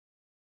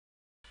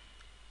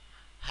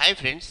Hi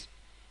friends,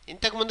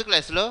 ఇంతకుముందు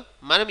క్లాస్లో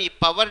మనం ఈ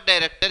పవర్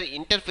డైరెక్టర్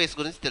ఇంటర్ఫేస్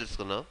గురించి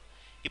తెలుసుకున్నాం.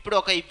 ఇప్పుడు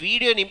ఒక ఈ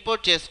వీడియోని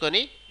ఇంపోర్ట్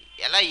చేసుకొని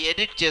ఎలా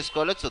ఎడిట్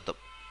చేసుకోవాలో చూద్దాం.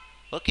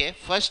 ఓకే,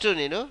 ఫస్ట్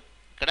నేను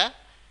ఇక్కడ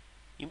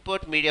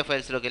ఇంపోర్ట్ మీడియా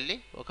ఫైల్స్లోకి వెళ్ళి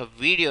ఒక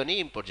వీడియోని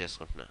ఇంపోర్ట్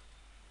చేసుకుంటున్నాను.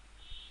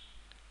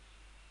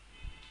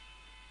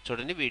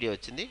 చూడండి, వీడియో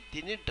వచ్చింది.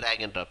 దీన్ని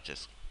డ్రాగ్ అండ్ డ్రాప్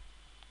చేసుకో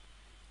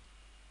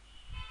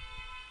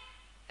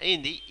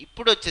అయింది.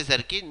 ఇప్పుడు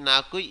వచ్చేసరికి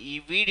నాకు ఈ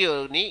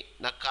వీడియోని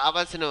నాకు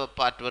కావాల్సిన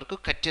పార్ట్ వరకు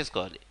కట్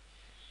చేసుకోవాలి.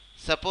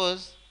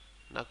 సపోజ్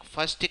నాకు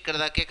ఫస్ట్ ఇక్కడ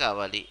దాకే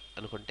కావాలి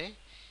అనుకుంటే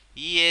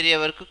ఈ ఏరియా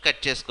వరకు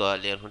కట్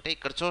చేసుకోవాలి అనుకుంటే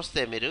ఇక్కడ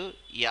చూస్తే మీరు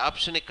ఈ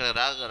ఆప్షన్ ఇక్కడ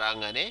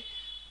రాగానే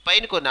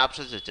పైన కొన్ని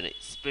ఆప్షన్స్ వచ్చినాయి.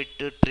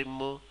 Split,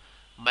 trim,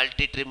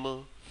 multi trim,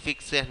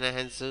 fix,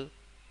 enhance,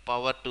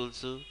 power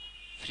tools,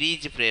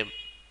 freeze frame,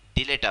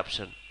 delete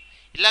option,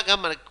 ఇలాగా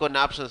మనకి కొన్ని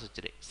ఆప్షన్స్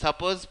వచ్చినాయి.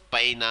 సపోజ్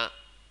పైన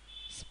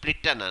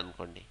స్ప్లిట్ అని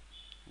అనుకోండి,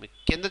 మీకు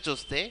కింద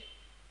చూస్తే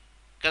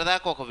ఇక్కడ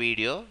దాకా ఒక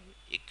వీడియో,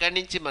 ఇక్కడి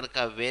నుంచి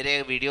మనకు వేరే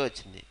వీడియో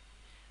వచ్చింది.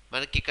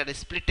 మనకి ఇక్కడ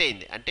స్ప్లిట్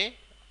అయింది అంటే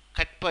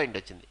కట్ పాయింట్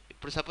వచ్చింది.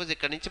 ఇప్పుడు సపోజ్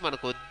ఇక్కడ నుంచి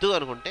మనకు వద్దు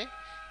అనుకుంటే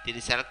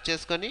దీన్ని సెలెక్ట్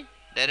చేసుకొని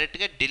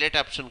డైరెక్ట్గా డిలీట్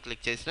ఆప్షన్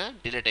క్లిక్ చేసినా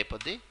డిలీట్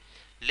అయిపోద్ది.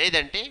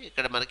 లేదంటే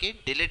ఇక్కడ మనకి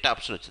డిలీట్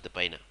ఆప్షన్ వచ్చింది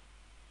పైన,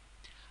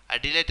 ఆ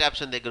డిలీట్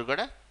ఆప్షన్ దగ్గర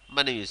కూడా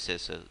మనం యూజ్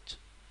చేసుకోవచ్చు.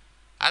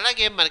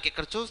 అలాగే మనకి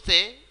ఇక్కడ చూస్తే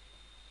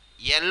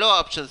ఎల్లో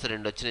ఆప్షన్స్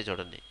రెండు వచ్చినాయి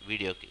చూడండి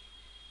వీడియోకి.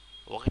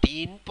 ఒకటి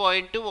ఇన్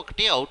పాయింట్,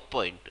 ఒకటి అవుట్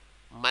పాయింట్.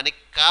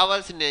 మనకి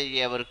కావాల్సిన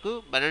ఏరియా వరకు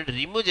మనం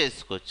రిమూవ్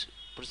చేసుకోవచ్చు.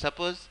 ఇప్పుడు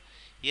సపోజ్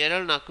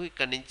ఏరియాలో నాకు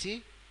ఇక్కడ నుంచి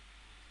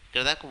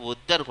ఇక్కడ దాకా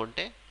వద్దు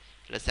అనుకుంటే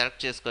ఇలా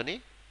సెలెక్ట్ చేసుకొని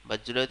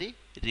మధ్యలోది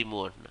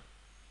రిమూవ్ అంటున్నా,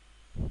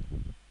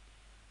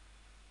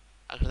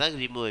 అక్కడ దాకా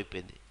రిమూవ్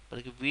అయిపోయింది.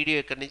 మనకి వీడియో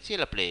ఇక్కడ నుంచి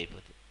ఇలా ప్లే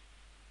అయిపోతుంది.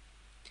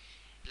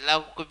 ఇలా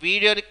ఒక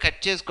వీడియోని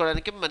కట్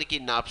చేసుకోవడానికి మనకి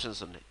ఇన్ని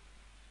ఆప్షన్స్ ఉన్నాయి.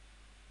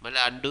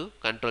 మళ్ళీ అండు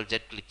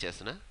Ctrl+Z క్లిక్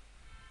చేస్తున్నా.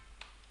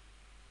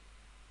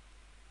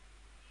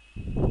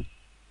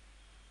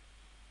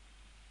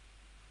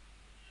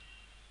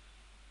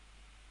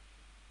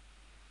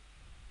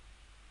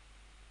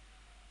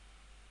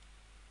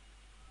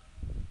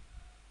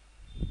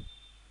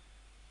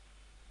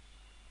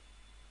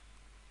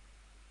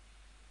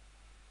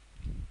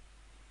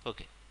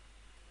 ఓకే,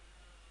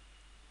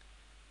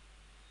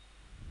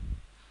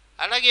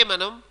 అలాగే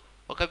మనం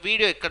ఒక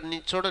వీడియో ఇక్కడ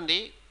నుంచి చూడండి,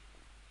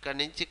 ఇక్కడ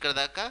నుంచి ఇక్కడ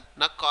దాకా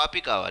నాకు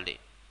కాపీ కావాలి.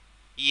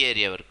 ఈ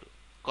ఏరియా వరకు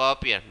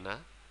కాపీ అంటున్నా.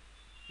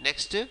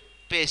 నెక్స్ట్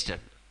పేస్ట్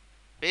అంటున్నా.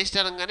 పేస్ట్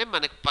అనగానే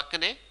మనకి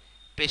పక్కనే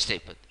పేస్ట్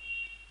అయిపోద్ది.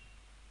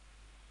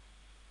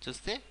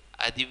 చూస్తే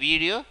అది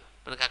వీడియో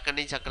మనకు అక్కడి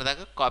నుంచి అక్కడ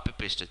దాకా కాపీ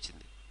పేస్ట్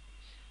వచ్చింది.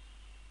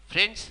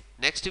 ఫ్రెండ్స్,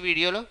 నెక్స్ట్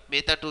వీడియోలో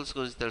మిగతా టూల్స్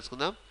గురించి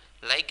తెలుసుకుందాం.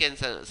 Like and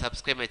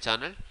subscribe my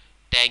channel.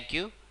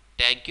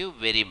 Thank you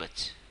very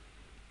much.